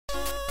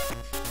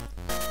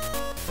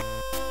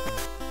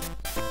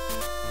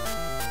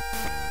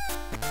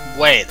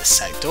Wait a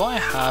sec, do I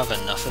have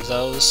enough of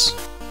those?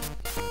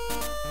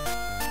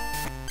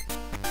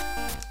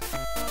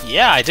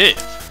 Yeah, I do.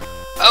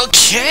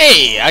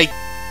 Okay,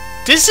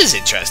 this is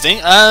interesting.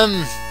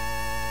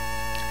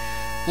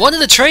 One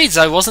of the trades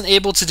I wasn't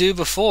able to do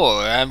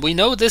before, and we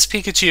know this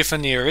Pikachu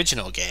from the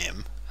original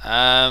game.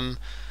 Yeah,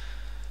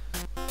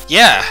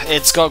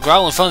 it's got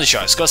Growl and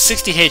Thundershock. It's got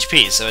 60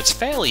 HP, so it's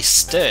fairly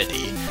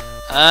sturdy.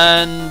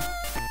 And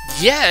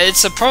yeah,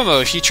 it's a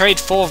promo. If you trade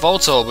 4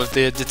 Voltorb with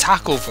the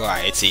tackle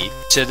variety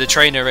to the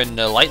trainer in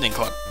the Lightning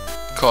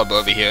Club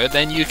over here,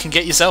 then you can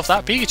get yourself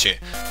that Pikachu.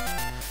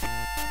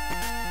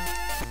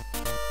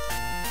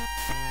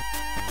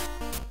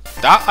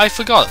 That I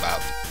forgot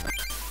about.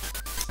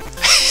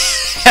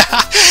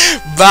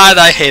 Man,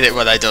 I hate it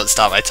when I don't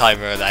start my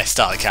timer and I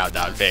start a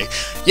countdown thing.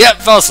 Yep,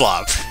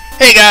 Volslop.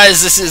 Hey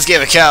guys, this is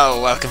Gamer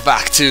Cow. Welcome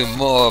back to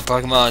more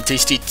Pokemon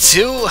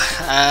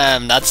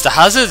TCT2. That's the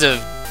hazard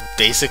of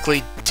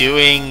basically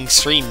doing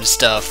stream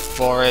stuff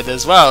for it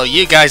as well.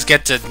 You guys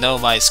get to know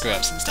my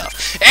screw-ups and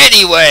stuff.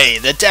 Anyway,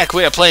 the deck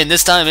we are playing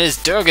this time is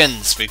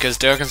Durgans, because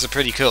Durgans are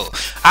pretty cool.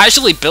 I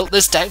actually built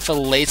this deck for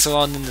later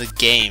on in the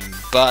game,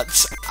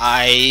 but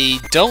I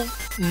don't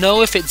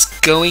know if it's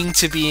going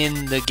to be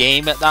in the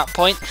game at that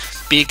point,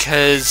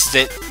 because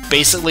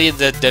basically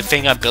the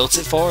thing I built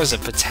it for is a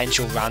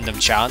potential random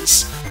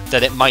chance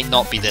that it might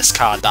not be this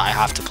card that I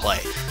have to play.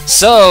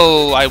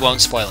 So I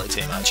won't spoil it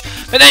too much.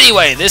 But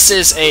anyway, this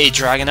is a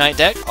Dragonite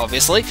deck,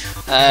 obviously.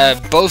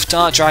 Both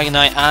Dark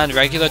Dragonite and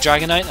regular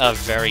Dragonite are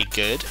very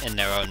good in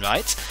their own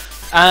right.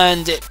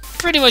 And it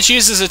pretty much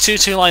uses a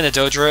 2-2-liner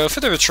Dodrio for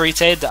the Retreat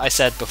Aid that I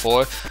said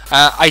before.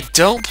 I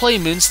don't play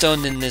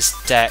Moonstone in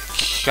this deck.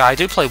 I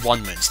do play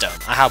one Moonstone.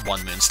 I have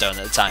one Moonstone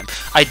at the time.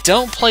 I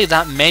don't play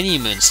that many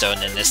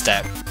Moonstone in this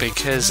deck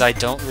because I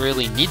don't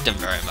really need them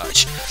very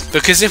much.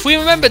 Because if we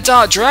remember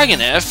Dark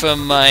Dragonair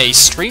from my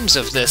streams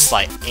of this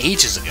like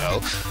ages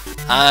ago,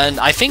 and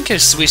I think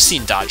we've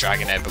seen Dark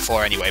Dragonair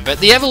before anyway, but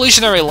the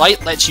Evolutionary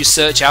Light lets you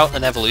search out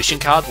an evolution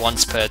card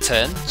once per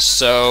turn,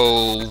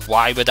 so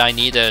why would I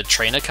need a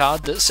trainer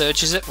card that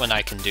searches it when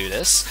I can do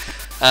this?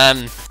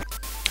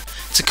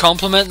 To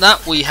complement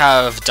that, we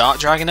have Dark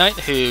Dragonite,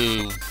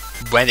 who,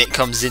 when it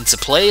comes into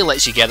play,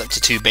 lets you get up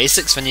to 2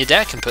 basics from your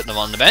deck and put them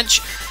on the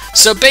bench.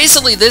 So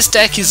basically this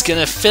deck is going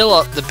to fill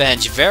up the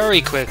bench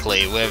very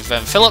quickly, with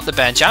fill up the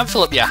bench and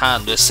fill up your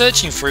hand with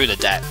searching through the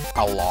deck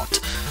a lot.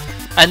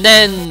 And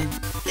then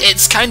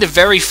it's kind of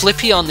very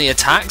flippy on the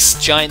attacks.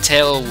 Giant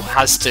Tail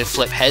has to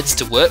flip heads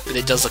to work, but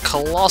it does a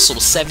colossal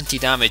 70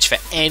 damage for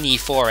any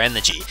 4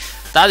 energy.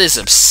 That is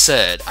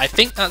absurd. I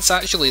think that's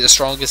actually the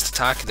strongest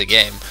attack of the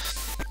game.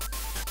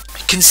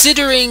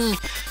 Considering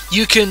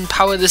you can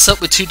power this up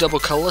with 2 double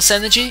colorless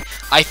energy,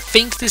 I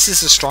think this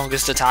is the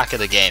strongest attack of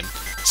the game.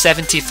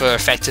 70 for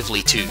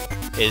effectively 2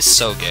 is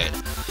so good.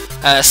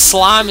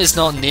 Slam is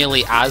not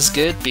nearly as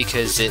good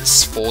because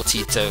it's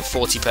 40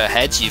 per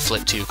head, you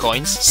flip 2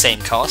 coins, same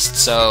cost,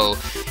 so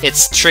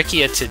it's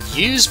trickier to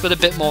use but a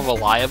bit more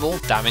reliable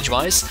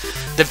damage-wise.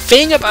 The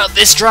thing about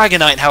this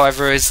Dragonite,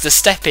 however, is the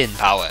step-in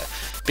power.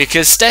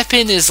 Because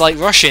step-in is like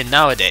rush-in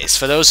nowadays,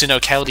 for those who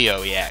know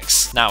Keldeo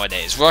EX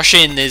nowadays.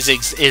 Rush-in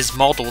is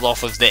modelled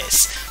off of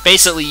this.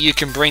 Basically, you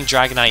can bring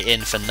Dragonite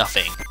in for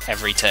nothing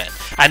every turn.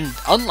 And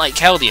unlike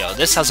Keldeo,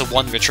 this has a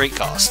 1 retreat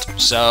cost,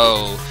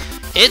 so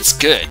it's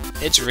good.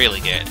 It's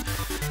really good.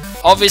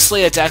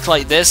 Obviously, a deck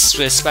like this,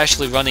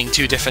 especially running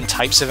 2 different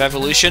types of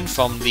evolution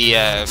from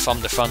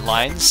the front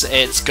lines,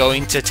 it's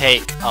going to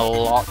take a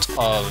lot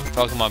of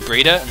Pokemon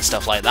Breeder and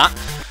stuff like that.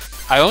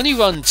 I only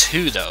run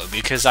 2 though,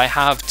 because I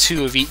have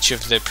 2 of each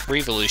of the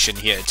pre-evolution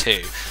here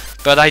too.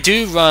 But I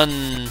do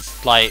run,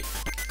 like,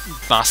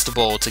 Master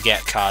Ball to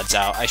get cards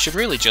out. I should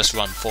really just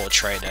run 4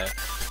 Trainer.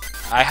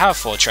 I have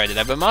 4 Trainer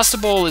there, but Master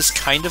Ball is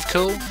kind of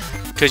cool,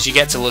 because you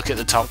get to look at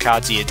the top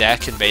cards of your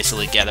deck and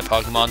basically get a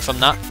Pokemon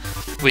from that,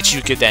 which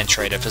you could then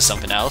trade it for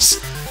something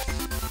else.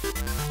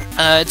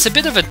 It's a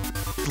bit of a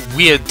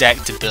weird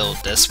deck to build,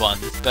 this one,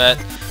 but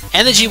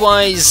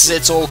energy-wise,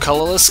 it's all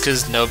colorless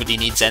because nobody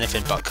needs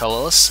anything but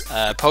colorless.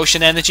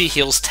 Potion energy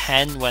heals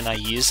 10 when I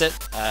use it,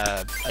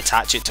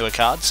 attach it to a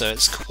card, so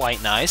it's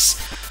quite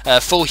nice.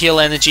 Full heal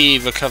energy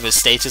recovers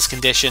status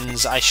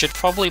conditions. I should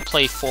probably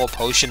play 4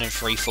 potion and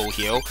 3 full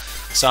heal,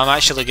 so I'm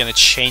actually going to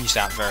change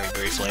that very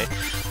briefly.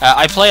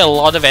 I play a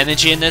lot of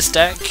energy in this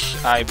deck.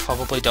 I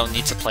probably don't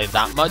need to play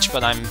that much,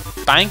 but I'm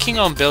banking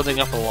on building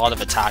up a lot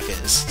of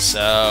attackers,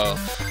 so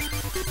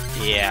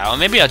yeah, or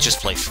maybe I'll just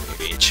play 3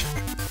 of each.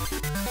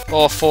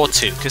 Or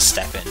 4-2, because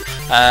step in.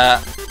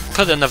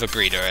 Put another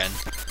breeder in.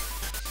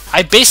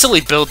 I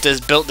basically built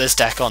this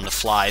deck on the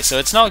fly, so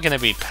it's not going to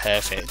be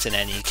perfect in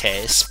any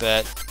case,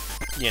 but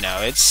you know,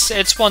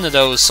 it's one of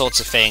those sorts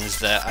of things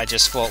that I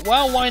just thought,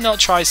 well, why not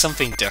try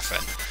something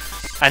different?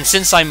 And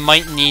since I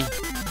might need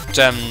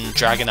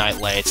Dragonite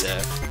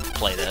later to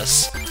play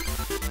this.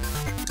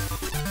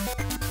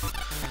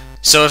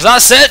 So with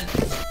that said,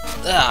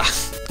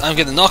 I'm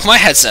gonna knock my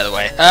headset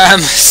away.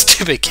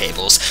 Stupid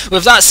cables.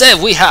 With that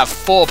said, we have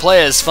 4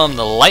 players from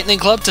the Lightning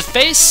Club to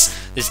face.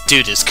 This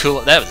dude is cool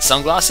up there with the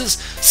sunglasses.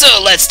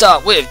 So let's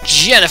start with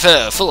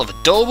Jennifer, full of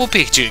adorable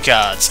Pikachu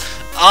cards.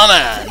 Oh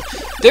man!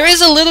 There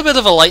is a little bit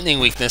of a lightning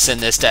weakness in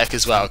this deck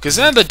as well, because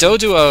remember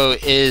Doduo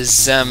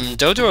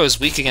is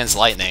weak against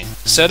lightning.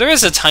 So there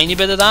is a tiny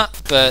bit of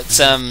that, but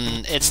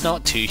it's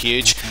not too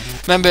huge.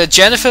 Remember,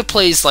 Jennifer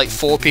plays like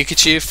 4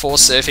 Pikachu, 4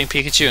 surfing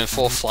Pikachu, and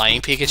 4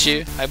 flying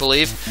Pikachu, I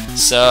believe.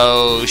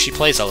 So she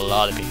plays a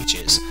lot of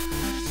Pikachus.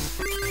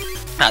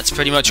 That's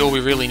pretty much all we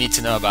really need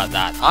to know about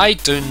that. I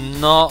do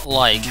not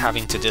like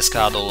having to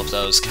discard all of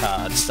those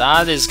cards.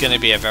 That is going to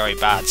be a very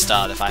bad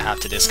start if I have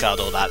to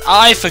discard all that.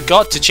 I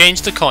forgot to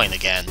change the coin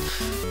again.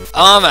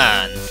 Oh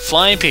man,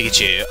 Flying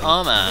Pikachu.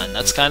 Oh man,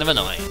 that's kind of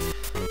annoying.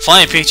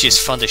 Flying Pikachu's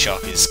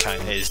Thundershock is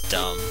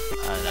dumb.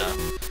 I know.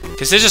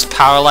 Because it just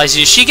paralyzes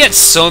you. She gets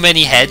so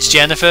many heads,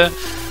 Jennifer.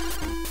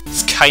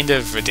 It's kind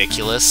of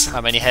ridiculous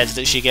how many heads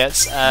that she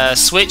gets.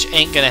 Switch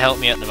ain't going to help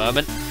me at the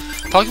moment.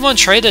 Pokemon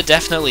Trader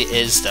definitely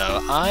is,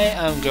 though. I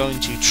am going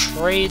to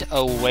trade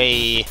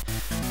away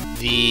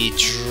the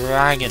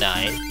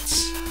Dragonite.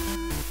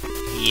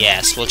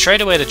 Yes, we'll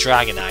trade away the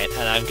Dragonite,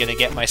 and I'm going to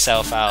get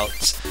myself out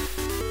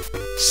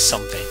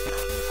something.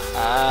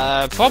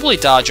 Probably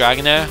Dark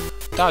Dragonair.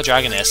 Dark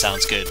Dragonair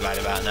sounds good right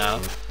about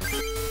now.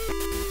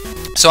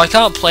 So I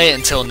can't play it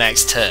until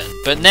next turn,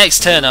 but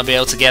next turn I'll be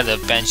able to get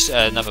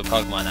another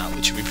Pokemon out,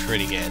 which would be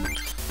pretty good.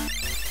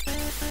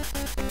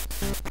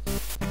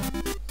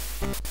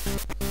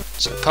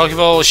 So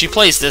Pokeball, she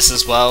plays this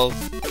as well,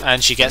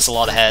 and she gets a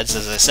lot of heads,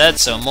 as I said,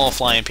 so more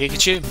Flying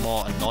Pikachu,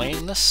 more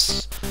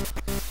annoyingness.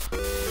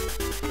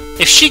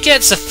 If she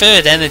gets a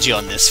third energy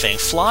on this thing,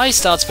 Fly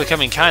starts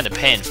becoming kind of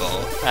painful,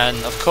 and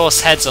of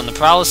course heads on the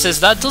Paralysis.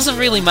 That doesn't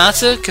really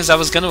matter, because I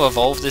was going to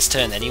evolve this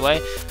turn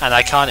anyway, and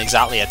I can't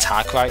exactly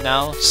attack right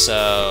now,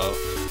 so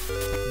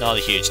not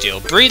a huge deal.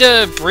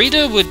 Breeder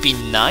would be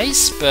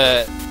nice,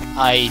 but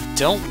I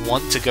don't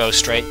want to go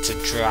straight to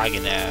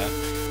Dragonair.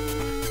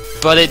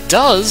 But it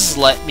does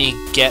let me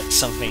get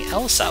something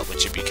else out,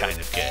 which would be kind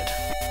of good.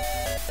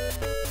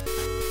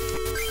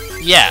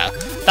 Yeah,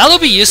 that'll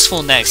be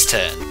useful next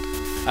turn.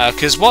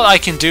 Because what I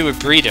can do with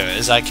Breeder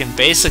is I can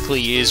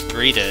basically use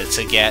Breeder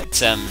to get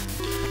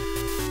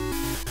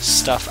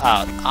stuff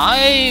out.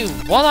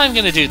 What I'm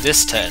going to do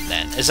this turn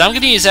then is I'm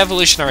going to use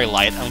Evolutionary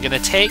Light. I'm going to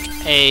take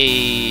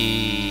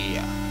a...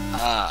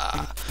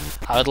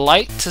 I would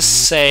like to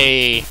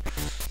say...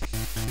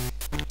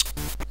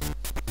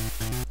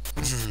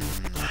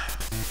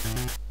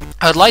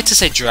 I'd like to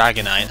say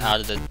Dragonite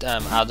out of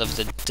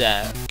the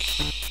deck.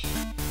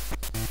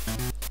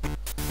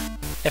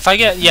 If I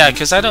get, yeah,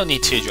 because I don't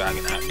need 2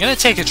 Dragonite. I'm gonna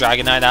take a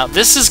Dragonite out.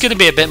 This is gonna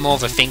be a bit more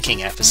of a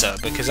thinking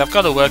episode because I've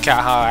got to work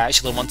out how I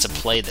actually want to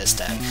play this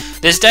deck.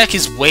 This deck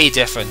is way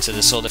different to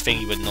the sort of thing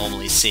you would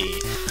normally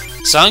see.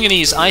 So I'm gonna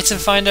use Item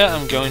Finder.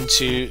 I'm going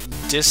to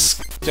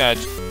discard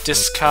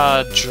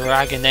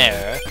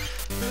Dragonair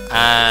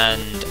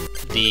and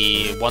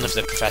one of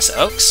the Professor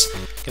Oaks.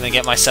 Gonna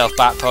get myself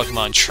back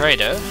Pokemon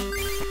Trader.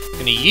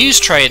 Gonna use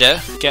Trader,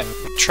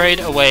 trade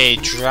away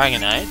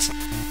Dragonite,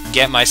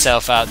 get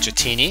myself out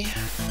Dratini.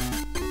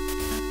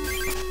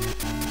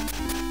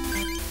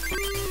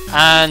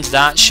 And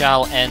that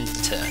shall end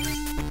the turn.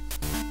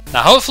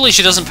 Now hopefully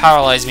she doesn't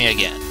paralyze me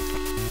again.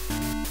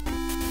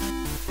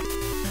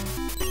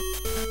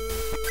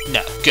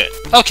 No, good.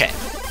 Okay.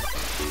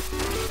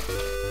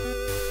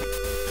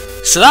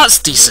 So that's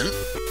decent.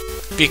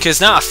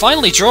 Because now I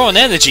finally draw an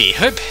energy.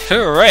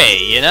 Hooray,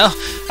 you know?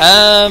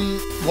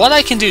 What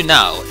I can do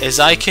now is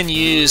I can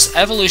use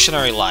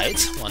Evolutionary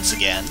Light once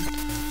again.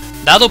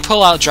 That'll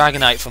pull out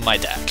Dragonite from my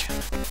deck.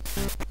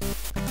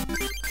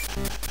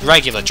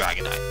 Regular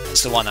Dragonite.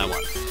 That's the one I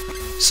want.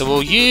 So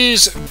we'll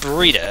use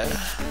Breeder.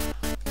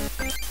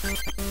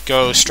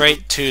 Go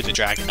straight to the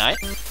Dragonite.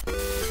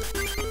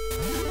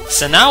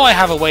 So now I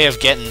have a way of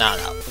getting that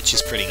out, which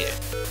is pretty good.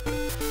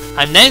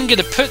 I'm then going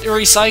to put the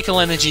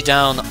Recycle Energy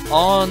down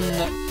on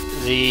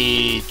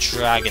the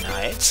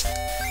Dragonite.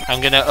 I'm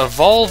going to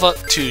evolve up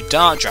to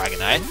Dark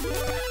Dragonite.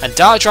 And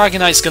Dark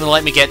Dragonite's going to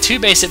let me get 2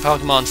 basic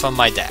Pokemon from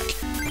my deck,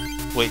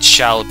 which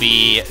shall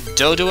be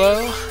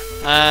Doduo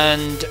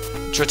and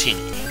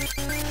Dratini.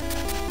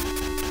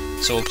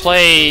 So we'll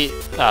play...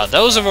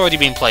 those have already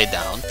been played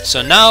down.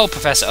 So now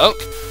Professor Oak.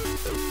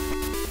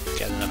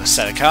 Get another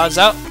set of cards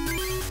out.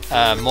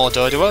 More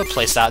Doduo.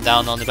 Place that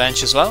down on the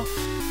bench as well.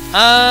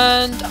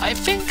 And I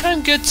think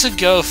I'm good to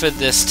go for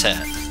this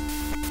turn.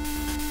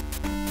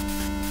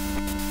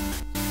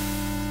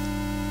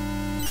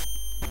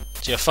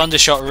 Your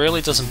Thundershot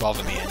really doesn't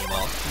bother me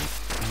anymore.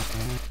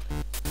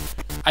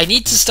 I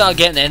need to start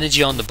getting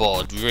energy on the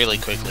board really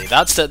quickly.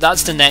 That's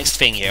the next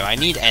thing here. I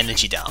need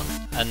energy down.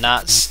 And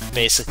that's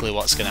basically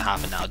what's going to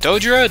happen now.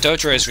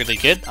 Dodrio is really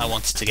good. I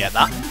wanted to get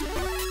that.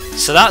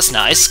 So that's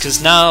nice,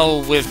 because now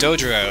with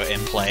Dodrio in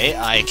play,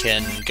 I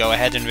can go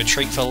ahead and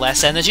retreat for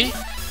less energy.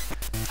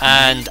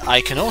 And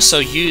I can also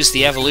use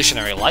the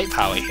Evolutionary Light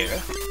power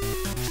here.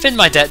 Thin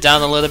my deck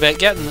down a little bit,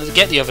 get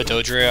the other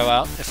Dodrio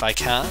out if I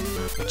can,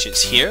 which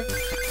is here.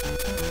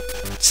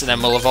 So then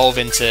we'll evolve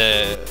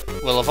into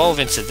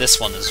this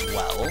one as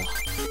well.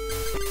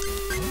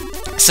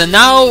 So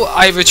now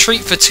I retreat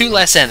for 2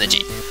 less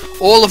energy.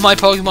 All of my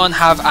Pokemon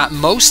have at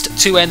most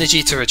 2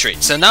 energy to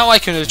retreat, so now I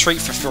can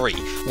retreat for 3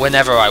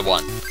 whenever I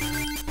want.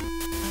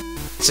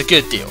 It's a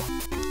good deal.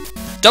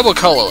 Double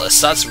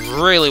colorless, that's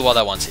really what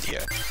I wanted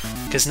here.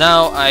 Because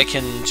now I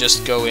can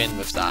just go in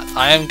with that.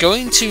 I am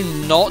going to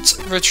not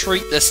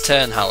retreat this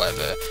turn,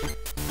 however.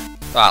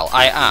 Well,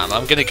 I am.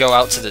 I'm going to go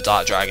out to the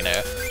Dark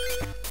Dragonair.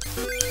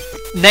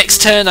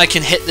 Next turn I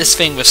can hit this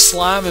thing with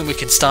Slam and we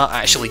can start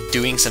actually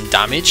doing some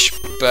damage.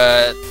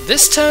 But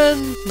this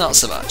turn, not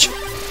so much.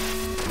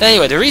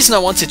 Anyway, the reason I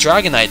wanted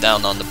Dragonite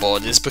down on the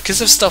board is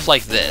because of stuff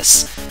like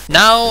this.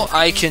 Now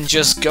I can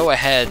just go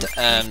ahead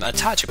and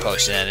attach a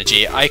Potion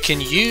Energy. I can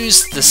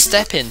use the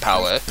Step In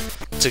power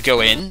to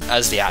go in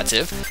as the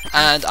active,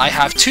 and I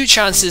have 2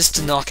 chances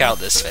to knock out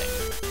this thing.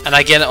 And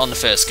I get it on the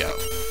first go.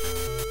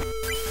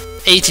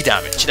 80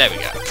 damage, there we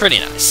go, pretty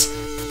nice.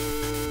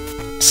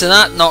 So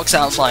that knocks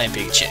out Flying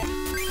Pikachu.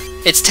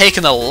 It's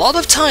taken a lot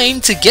of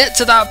time to get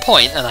to that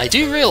point, and I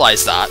do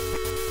realise that,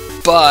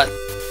 but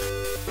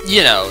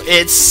you know,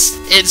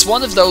 it's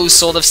one of those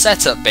sort of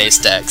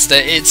setup-based decks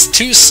that it's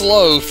too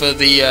slow for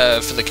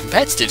the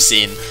competitive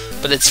scene,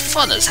 but it's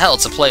fun as hell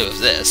to play with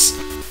this.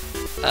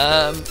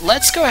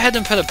 Let's go ahead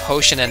and put a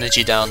Potion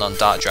Energy down on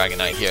Dark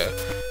Dragonite here.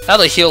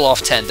 That'll heal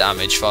off 10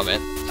 damage from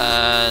it,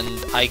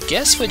 and I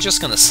guess we're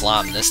just gonna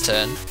Slam this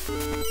turn.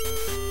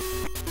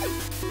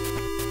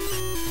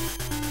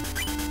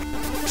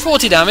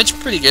 40 damage,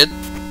 pretty good.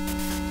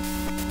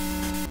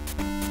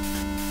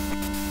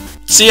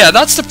 So yeah,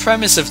 that's the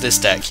premise of this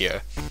deck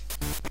here.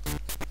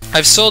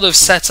 I've sort of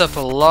set up a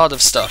lot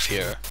of stuff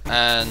here,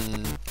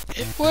 and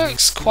it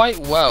works quite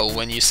well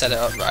when you set it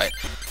up right.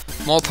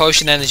 More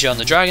Potion Energy on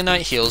the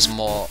Dragonite heals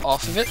more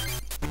off of it,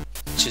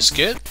 which is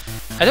good.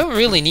 I don't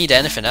really need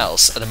anything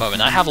else at the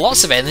moment. I have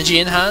lots of energy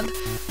in hand,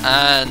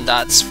 and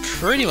that's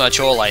pretty much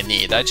all I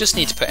need. I just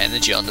need to put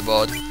energy on the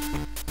board.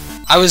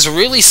 I was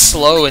really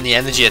slow in the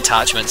energy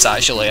attachments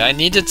actually. I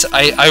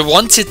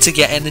wanted to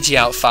get energy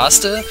out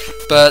faster,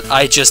 but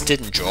I just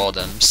didn't draw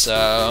them,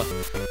 so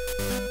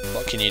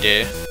what can you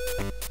do?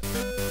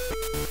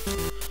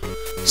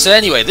 So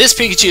anyway, this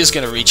Pikachu is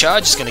going to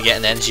recharge, it's going to get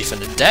an energy from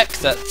the deck.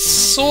 That's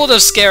sort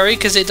of scary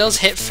because it does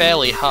hit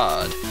fairly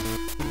hard,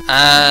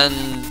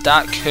 and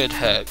that could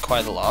hurt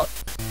quite a lot.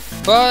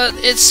 But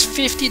it's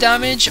 50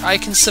 damage, I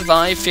can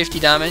survive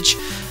 50 damage.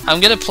 I'm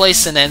going to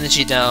place an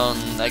energy down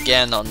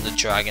again on the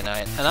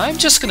Dragonite, and I'm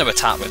just going to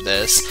attack with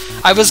this.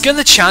 I was going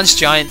to chance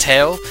Giant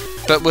Tail,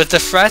 but with the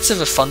threat of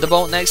a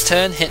Thunderbolt next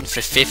turn hitting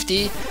for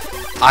 50,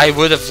 I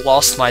would have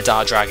lost my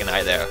Dark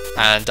Dragonite there,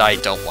 and I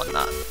don't want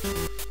that.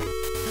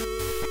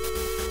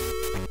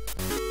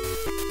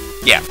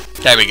 Yeah,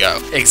 there we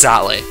go,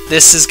 exactly.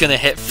 This is going to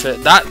hit for...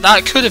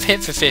 That could have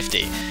hit for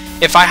 50.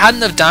 If I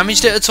hadn't have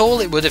damaged it at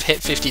all, it would have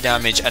hit 50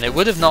 damage, and it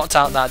would have knocked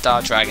out that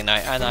Dark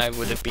Dragonite, and I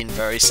would have been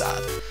very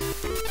sad.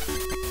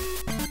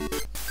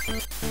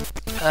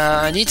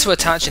 I need to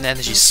attach an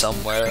energy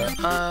somewhere.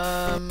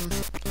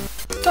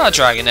 Dark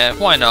Dragonair,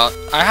 why not?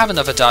 I have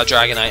another Dark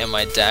Dragonite in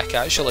my deck,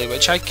 actually,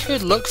 which I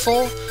could look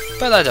for,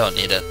 but I don't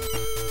need it.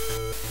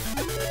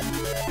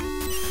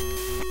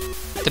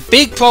 The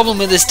big problem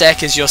with this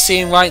deck, as you're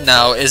seeing right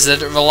now, is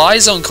that it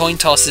relies on coin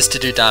tosses to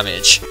do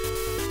damage.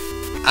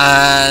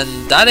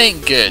 And that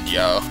ain't good,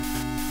 yo.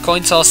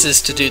 Coin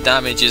tosses to do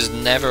damage is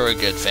never a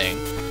good thing.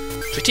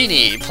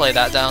 Dratini, play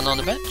that down on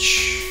the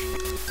bench.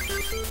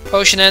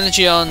 Potion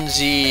Energy on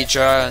the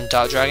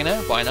Dark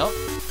Dragonair, why not?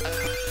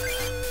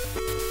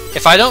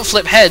 If I don't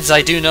flip heads,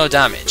 I do no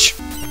damage.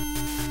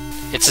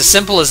 It's as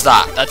simple as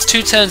that. That's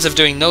 2 turns of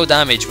doing no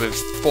damage with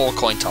 4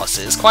 coin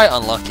tosses. Quite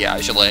unlucky,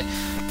 actually.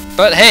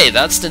 But hey,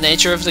 that's the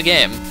nature of the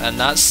game, and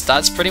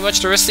that's pretty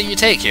much the risk that you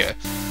take here.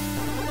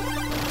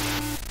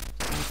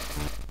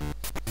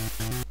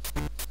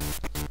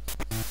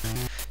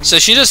 So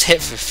she just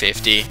hit for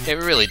 50.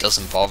 It really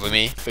doesn't bother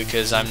me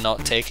because I'm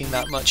not taking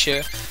that much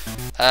here.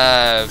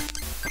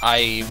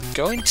 I'm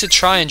going to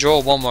try and draw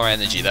 1 more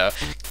energy though.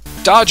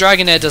 Dark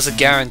Dragonair does a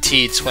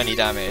guaranteed 20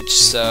 damage,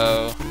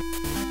 so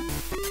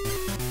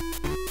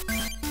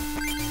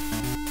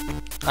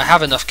I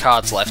have enough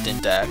cards left in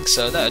deck.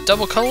 So there,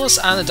 double colorless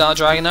and a Dark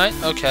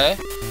Dragonite. Okay,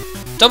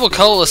 double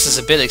colorless is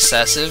a bit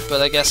excessive,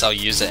 but I guess I'll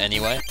use it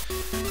anyway.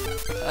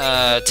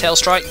 Tail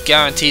Strike,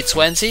 guaranteed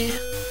 20.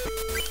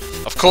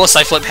 Of course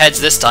I flip heads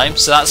this time,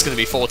 so that's going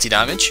to be 40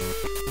 damage.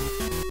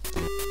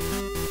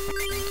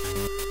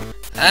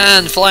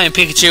 And Flying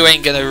Pikachu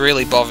ain't going to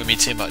really bother me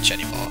too much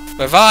anymore.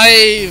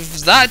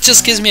 Revive! That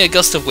just gives me a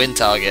Gust of Wind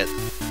target.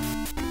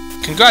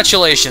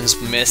 Congratulations,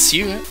 miss.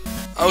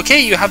 Okay,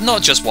 you have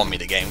not just won me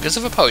the game because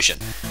of a potion.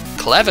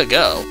 Clever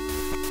girl.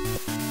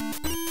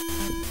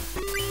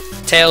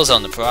 Tails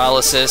on the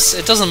paralysis.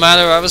 It doesn't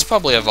matter, I was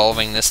probably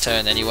evolving this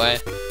turn anyway.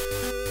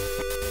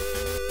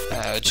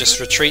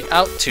 Just retreat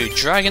out to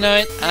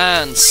Dragonite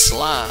and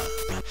Slam.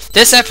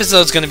 This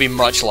episode's going to be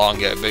much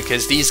longer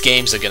because these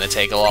games are going to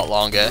take a lot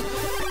longer.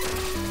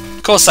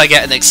 Of course I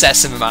get an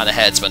excessive amount of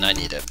heads when I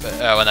need it, but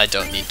when I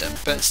don't need them,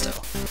 but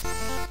still.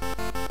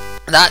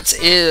 That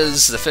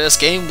is the first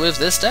game with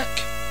this deck.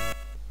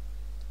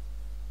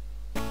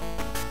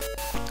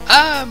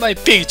 Ah, my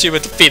Pikachu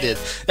was defeated.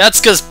 That's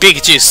because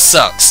Pikachu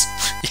sucks.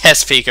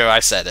 Yes, Pico, I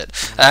said it.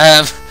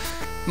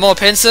 More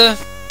pincer?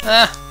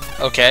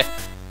 Okay.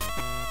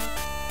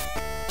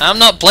 I'm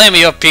not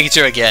blaming your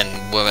Pikachu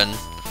again, woman.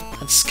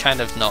 That's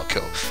kind of not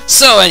cool.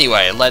 So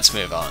anyway, let's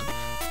move on.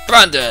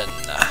 Brandon!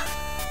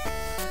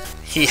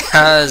 He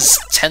has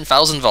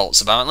 10,000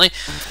 volts, apparently.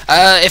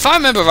 If I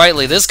remember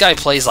rightly, this guy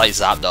plays like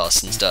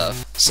Zapdos and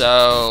stuff.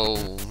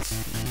 So...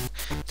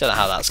 don't know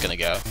how that's gonna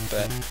go,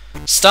 but...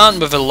 starting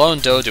with a lone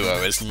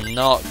Doduo is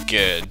not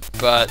good,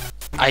 but...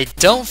 I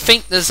don't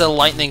think there's a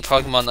lightning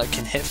Pokemon that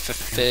can hit for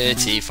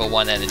 30 for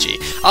 1 energy.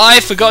 I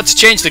forgot to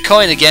change the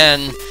coin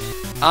again!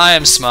 I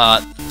am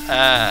smart.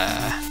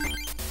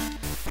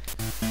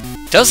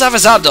 Does have a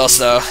Zapdos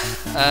though.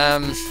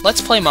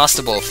 Let's play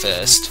Master Ball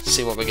first.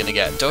 See what we're gonna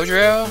get.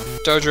 Dodrio?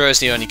 Dodrio is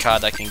the only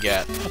card I can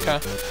get. Okay.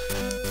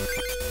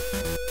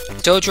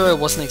 Dodrio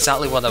wasn't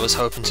exactly what I was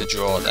hoping to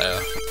draw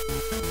there.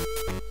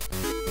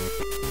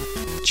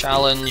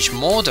 Challenge,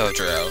 more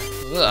Dodrio.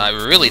 Ugh, I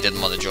really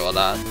didn't want to draw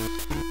that.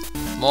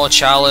 More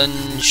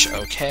challenge,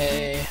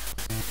 okay.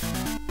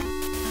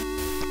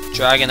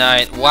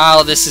 Dragonite.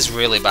 Wow, this is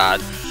really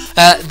bad.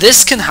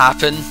 This can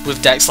happen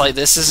with decks like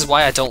this. This is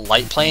why I don't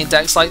like playing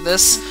decks like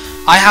this.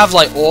 I have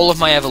like all of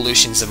my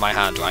evolutions in my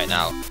hand right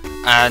now,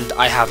 and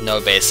I have no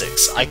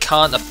basics. I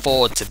can't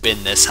afford to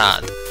bin this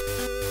hand.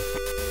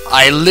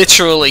 I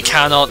literally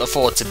cannot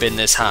afford to bin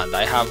this hand.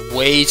 I have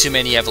way too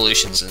many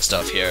evolutions and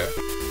stuff here.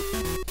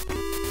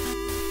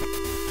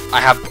 I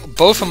have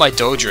both of my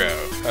Dodrio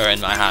are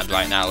in my hand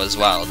right now as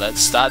well.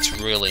 That's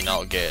really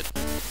not good.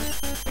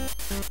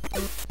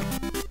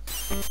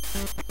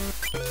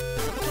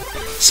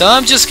 So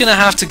I'm just gonna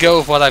have to go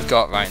with what I've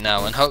got right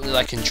now and hope that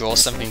I can draw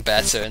something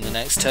better in the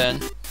next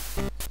turn.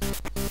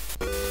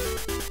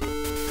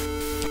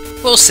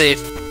 We'll see.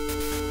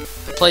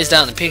 Plays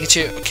down the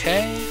Pikachu,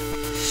 okay.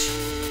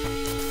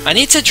 I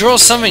need to draw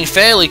something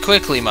fairly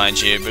quickly,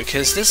 mind you,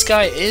 because this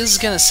guy is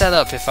gonna set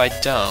up if I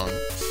don't.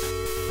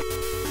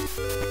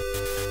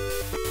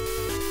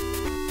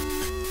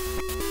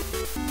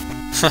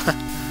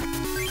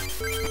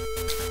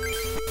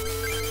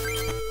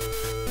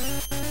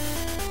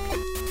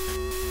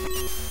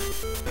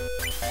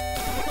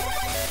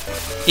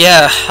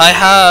 Yeah, I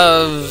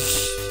have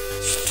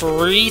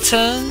 3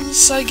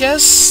 turns, I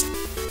guess?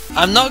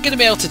 I'm not going to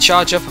be able to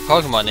charge up a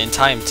Pokemon in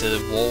time to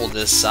wall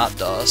this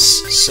Zapdos,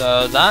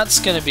 so that's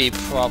going to be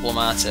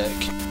problematic.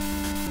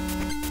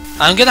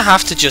 I'm going to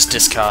have to just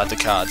discard the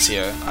cards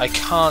here. I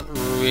can't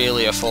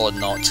really afford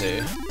not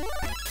to.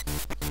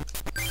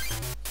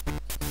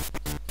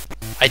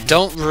 I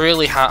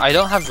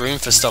don't have room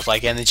for stuff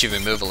like energy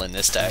removal in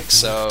this deck,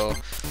 so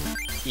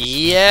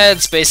yeah,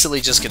 it's basically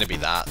just going to be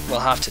that.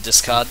 We'll have to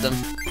discard them.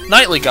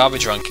 Nightly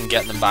Garbage Run can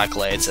get them back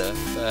later,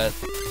 but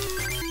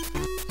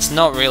it's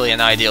not really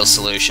an ideal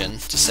solution,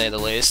 to say the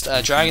least.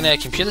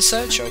 Dragonair Computer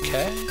Search,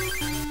 okay.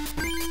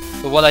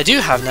 But what I do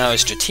have now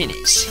is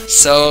Dratini's.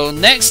 So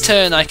next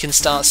turn I can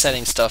start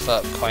setting stuff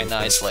up quite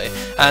nicely.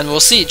 And we'll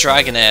see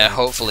Dragonair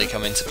hopefully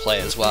come into play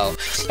as well.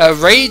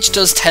 Rage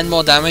does 10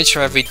 more damage for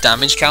every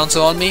damage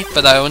counter on me,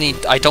 but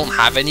I don't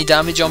have any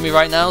damage on me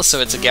right now, so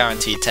it's a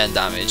guaranteed 10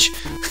 damage.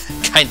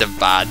 Kind of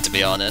bad, to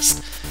be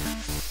honest.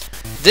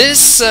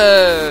 This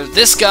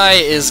guy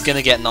is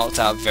gonna get knocked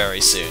out very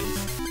soon,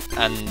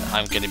 and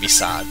I'm gonna be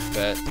sad,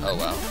 but oh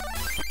well.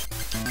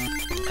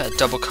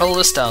 Double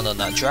colorless down on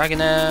that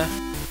Dragonair.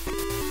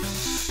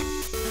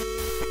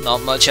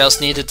 Not much else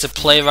needed to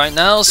play right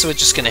now, so we're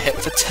just gonna hit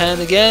for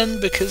 10 again,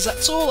 because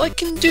that's all I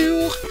can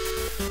do.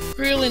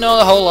 Really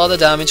not a whole lot of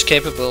damage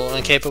capable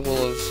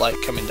of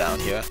like coming down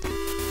here.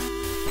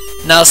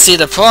 Now see,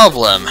 the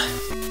problem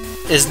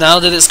is now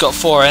that it's got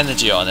 4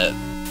 energy on it,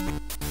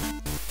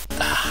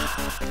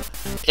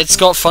 it's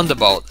got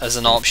Thunderbolt as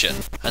an option,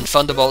 and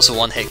Thunderbolt's a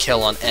one-hit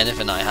kill on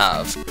anything I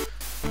have.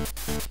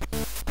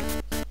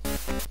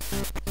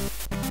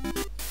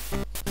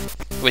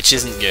 Which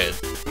isn't good.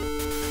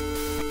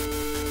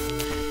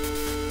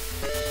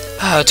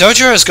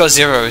 Dodgero's got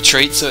 0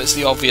 retreat, so it's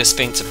the obvious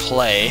thing to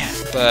play,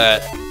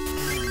 but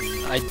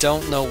I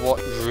don't know what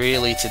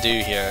really to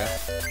do here.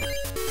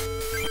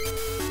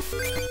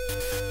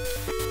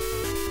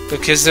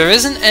 Because there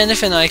isn't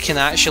anything I can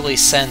actually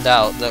send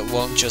out that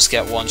won't just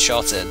get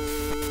one-shotted.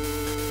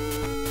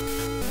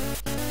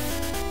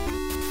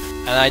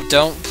 And I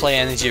don't play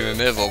energy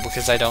removal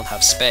because I don't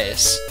have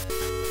space.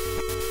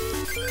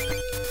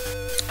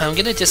 I'm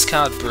gonna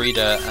discard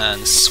Breeder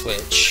and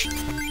switch.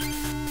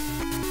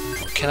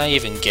 What can I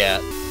even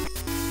get?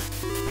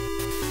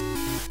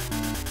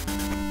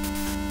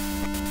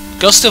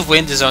 Gust of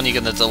Wind is only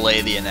gonna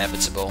delay the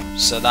inevitable,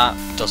 so that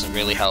doesn't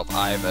really help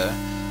either.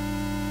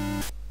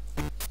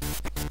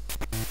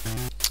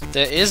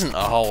 There isn't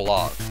a whole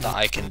lot that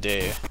I can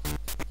do.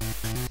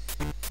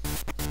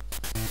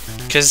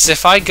 Because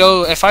if I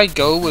go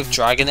with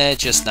Dragonair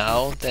just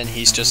now, then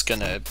he's just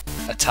gonna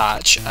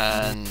attach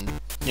and,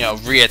 you know,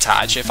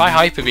 reattach. If I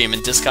Hyper Beam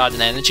and discard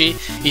an energy,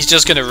 he's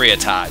just gonna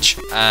reattach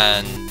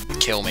and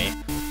kill me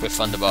with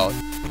Thunderbolt.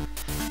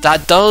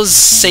 That does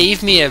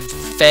save me a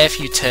fair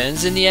few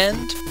turns in the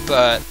end,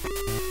 but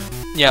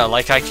yeah,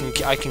 like I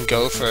can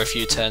go for a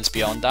few turns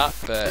beyond that,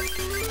 but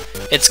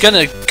it's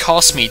gonna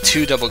cost me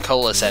 2 double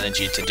colorless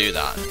energy to do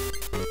that.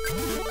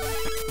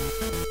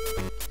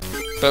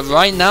 But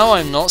right now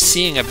I'm not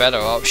seeing a better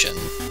option.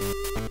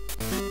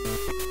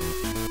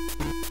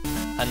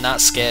 And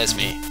that scares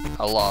me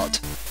a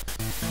lot.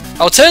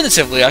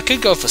 Alternatively, I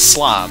could go for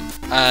Slam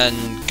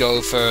and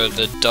go for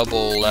the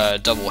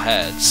double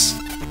heads.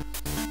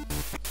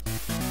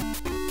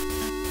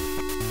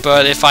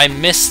 But if I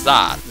miss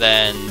that,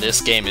 then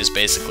this game is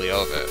basically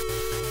over.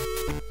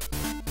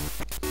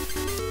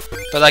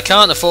 But I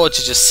can't afford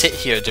to just sit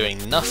here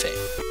doing nothing.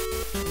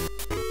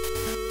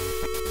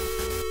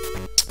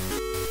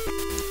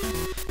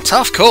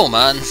 Tough call,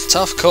 man.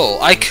 Tough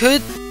call. I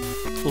could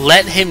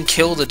let him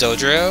kill the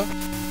Dodrio,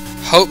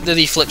 hope that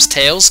he flips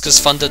tails, because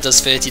Thunder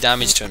does 30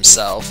 damage to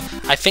himself.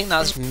 I think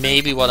that's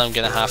maybe what I'm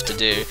going to have to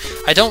do.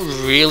 I don't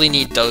really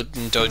need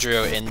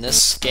Dodrio in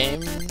this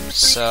game,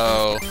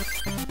 so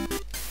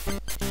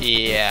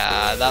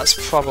yeah,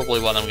 that's probably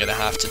what I'm going to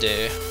have to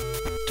do.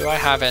 Do I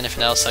have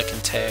anything else I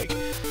can take?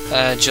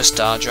 Just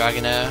Dart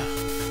Dragonair.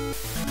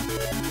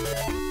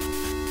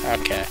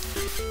 Okay.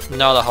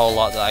 Not a whole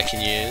lot that I can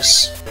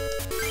use.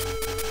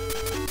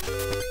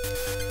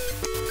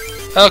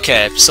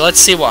 Okay, so let's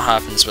see what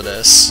happens with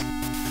this.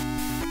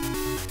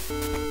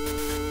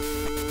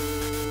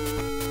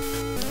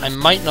 I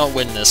might not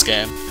win this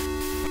game.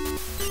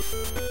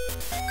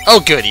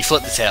 Oh good, he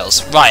flipped the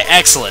tails. Right,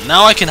 excellent.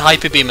 Now I can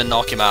Hyper Beam and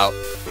knock him out.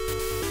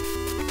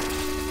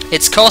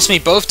 It's cost me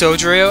both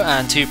Dodrio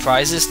and 2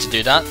 prizes to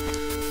do that,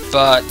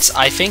 but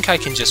I think I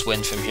can just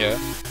win from here.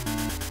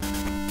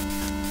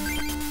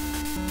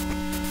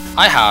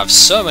 I have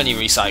so many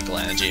recycle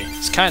energy.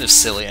 It's kind of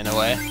silly in a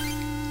way.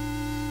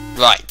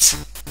 Right.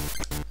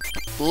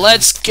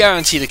 Let's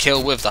guarantee the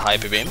kill with the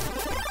Hyper Beam.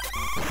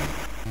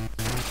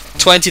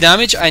 20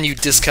 damage and you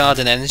discard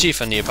an energy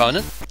from the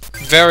opponent.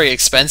 Very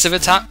expensive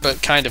attack,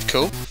 but kind of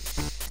cool.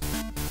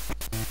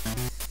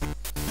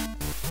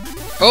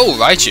 Oh,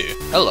 Raichu.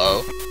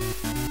 Hello.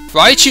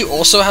 Raichu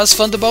also has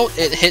Thunderbolt.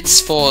 It hits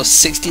for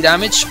 60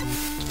 damage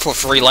for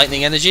 3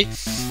 lightning energy.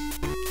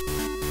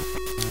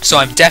 So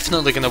I'm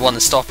definitely going to want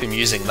to stop him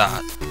using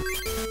that.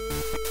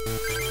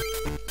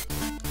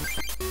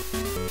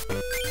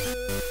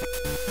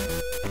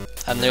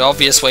 And the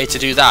obvious way to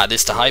do that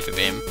is to Hyper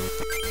Beam.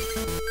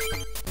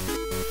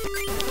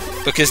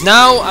 Because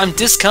now I'm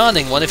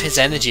discarding one of his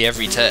energy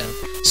every turn,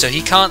 so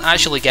he can't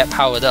actually get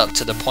powered up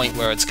to the point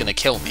where it's going to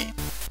kill me.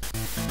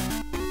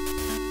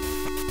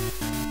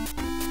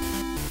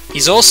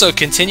 He's also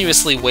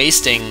continuously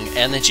wasting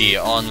energy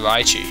on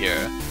Raichu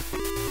here.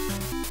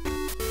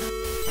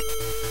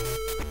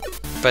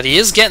 But he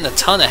is getting a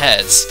ton of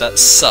heads, that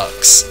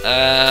sucks.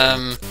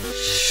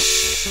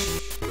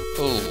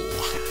 Ooh.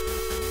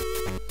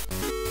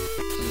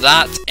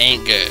 That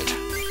ain't good.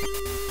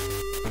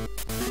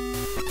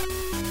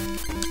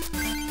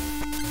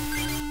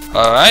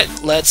 Alright,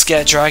 let's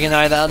get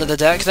Dragonite out of the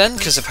deck then,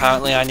 because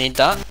apparently I need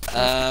that.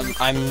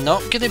 I'm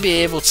not going to be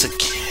able to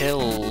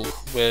kill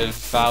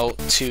without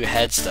 2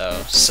 heads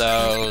though,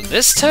 so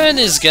this turn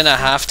is going to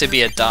have to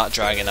be a Dart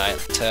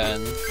Dragonite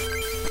turn.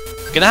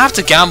 I'm going to have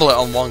to gamble it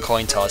on 1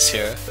 coin toss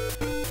here.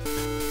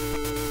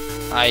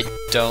 I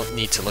don't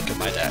need to look at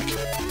my deck.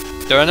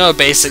 There are no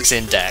basics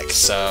in deck,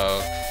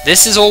 so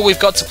this is all we've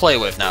got to play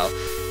with now.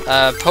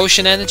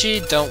 Potion Energy,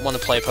 don't want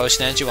to play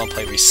Potion Energy, want to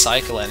play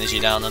Recycle Energy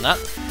down on that.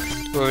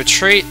 We'll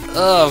retreat.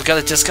 Oh, I've got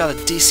to discard a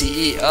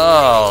DCE.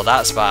 Oh,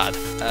 that's bad.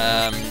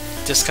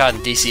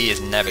 Discarding DCE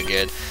is never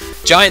good.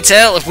 Giant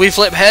Tail, if we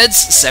flip heads,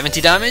 70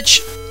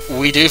 damage.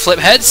 We do flip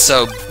heads,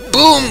 so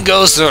boom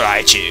goes the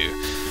Raichu.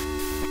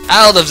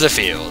 Out of the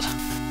field.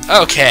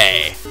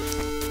 Okay.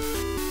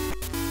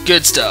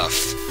 Good stuff.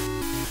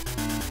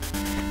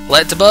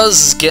 Electabuzz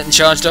is getting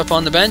charged up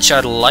on the bench.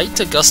 I'd like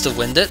to Gust of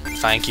Wind it.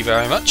 Thank you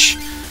very much.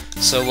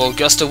 So we'll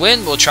Gust of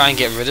Wind, we'll try and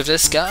get rid of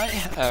this guy.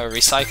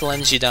 Recycle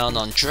energy down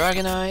on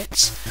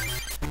Dragonite.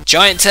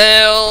 Giant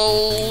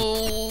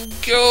Tail!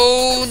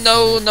 Go!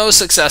 No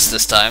success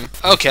this time.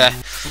 Okay.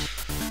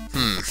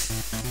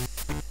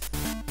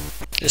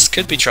 This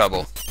could be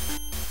trouble.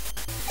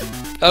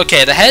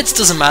 Okay, the heads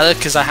doesn't matter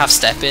because I have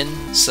Step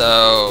In,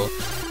 so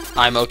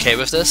I'm okay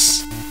with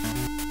this.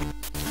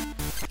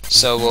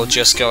 So we'll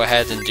just go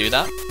ahead and do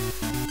that.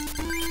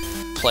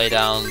 Play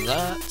down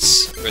that.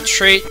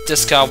 Retreat,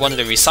 discard one of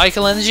the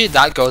recycle energy,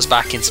 that goes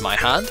back into my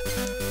hand.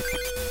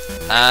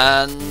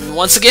 And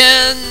once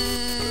again,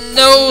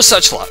 no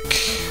such luck.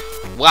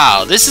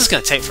 Wow, this is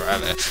going to take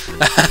forever.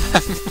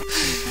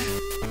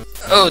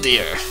 Oh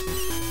dear.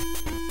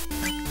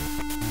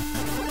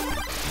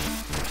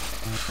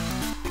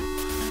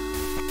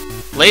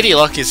 Lady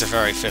Luck is a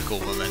very fickle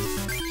woman.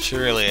 She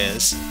really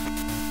is.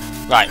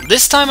 Right,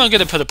 this time I'm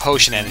going to put a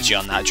Potion Energy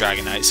on that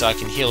Dragonite so I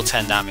can heal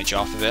 10 damage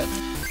off of it.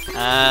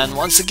 And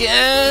once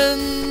again...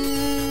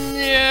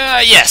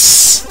 yeah,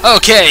 yes!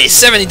 Okay,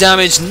 70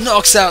 damage,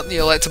 knocks out the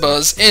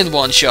Electabuzz in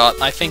one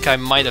shot. I think I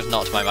might have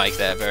knocked my mic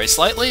there very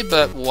slightly,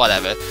 but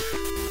whatever.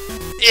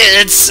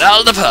 It's out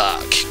of the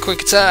park!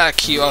 Quick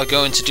attack, you are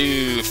going to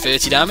do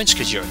 30 damage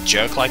because you're a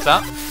jerk like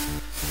that.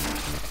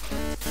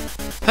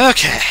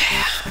 Okay.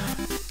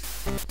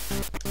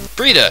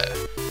 Breeder.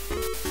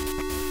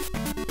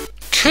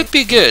 Could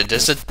be good.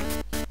 There's a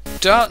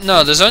dark...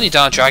 No, there's only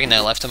Dark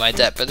Dragonair left in my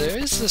deck, but there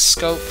is a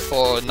scope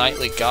for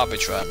Nightly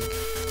Garbage Run.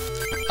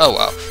 Oh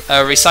well.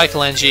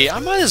 Recycle Energy.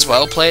 I might as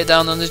well play it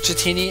down on the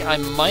Dratini. I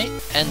might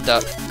end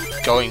up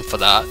going for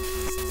that.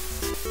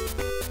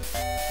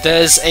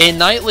 There's a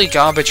Nightly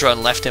Garbage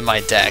Run left in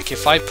my deck.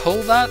 If I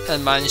pull that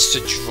and manage to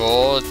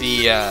draw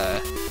the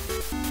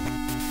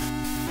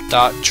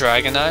Dark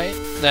Dragonite,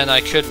 then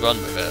I could run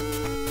with it.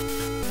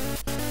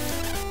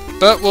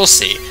 But we'll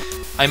see.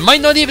 I might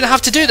not even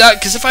have to do that,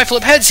 because if I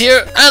flip heads here,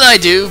 and I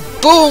do,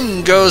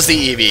 boom goes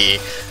the Eevee.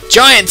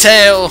 Giant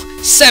Tail,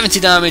 70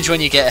 damage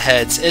when you get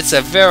heads. It's a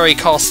very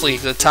costly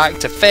attack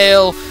to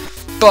fail,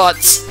 but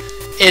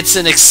it's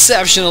an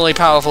exceptionally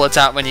powerful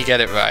attack when you get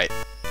it right.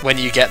 When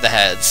you get the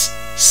heads.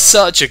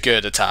 Such a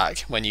good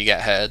attack when you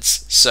get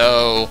heads.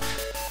 So,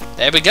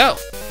 there we go.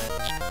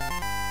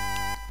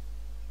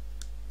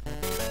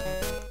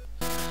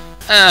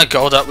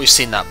 Gold up, we've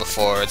seen that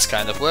before. It's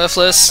kind of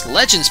worthless.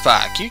 Legends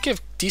pack. You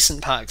give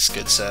decent packs,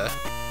 good sir.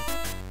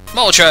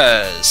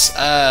 Moltres!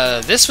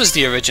 This was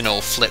the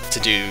original flip to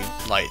do,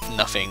 like,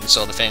 nothing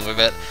sort of thing with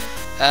it.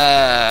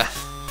 Yeah.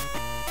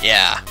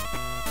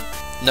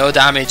 No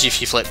damage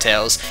if you flip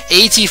tails.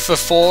 80 for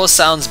 4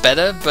 sounds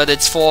better, but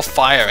it's for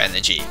fire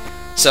energy.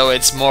 So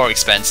it's more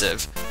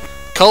expensive.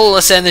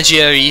 Colorless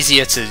energy are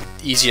easier to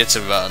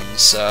run,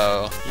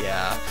 so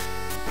yeah.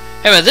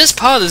 Anyway, this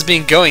part has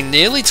been going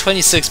nearly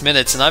 26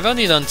 minutes and I've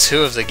only done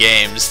 2 of the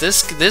games.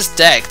 This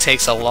deck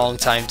takes a long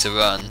time to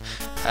run.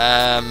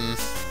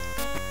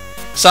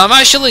 So I'm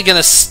actually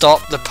gonna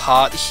stop the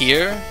part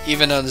here,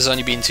 even though there's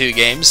only been 2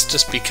 games,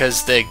 just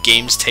because the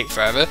games take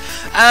forever.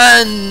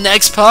 And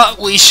next part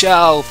we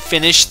shall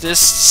finish this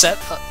set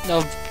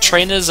of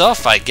trainers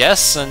off, I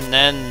guess, and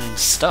then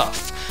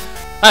stuff.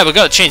 Alright, we're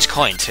gonna change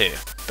coin too,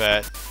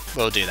 but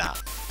we'll do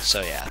that.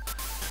 So yeah.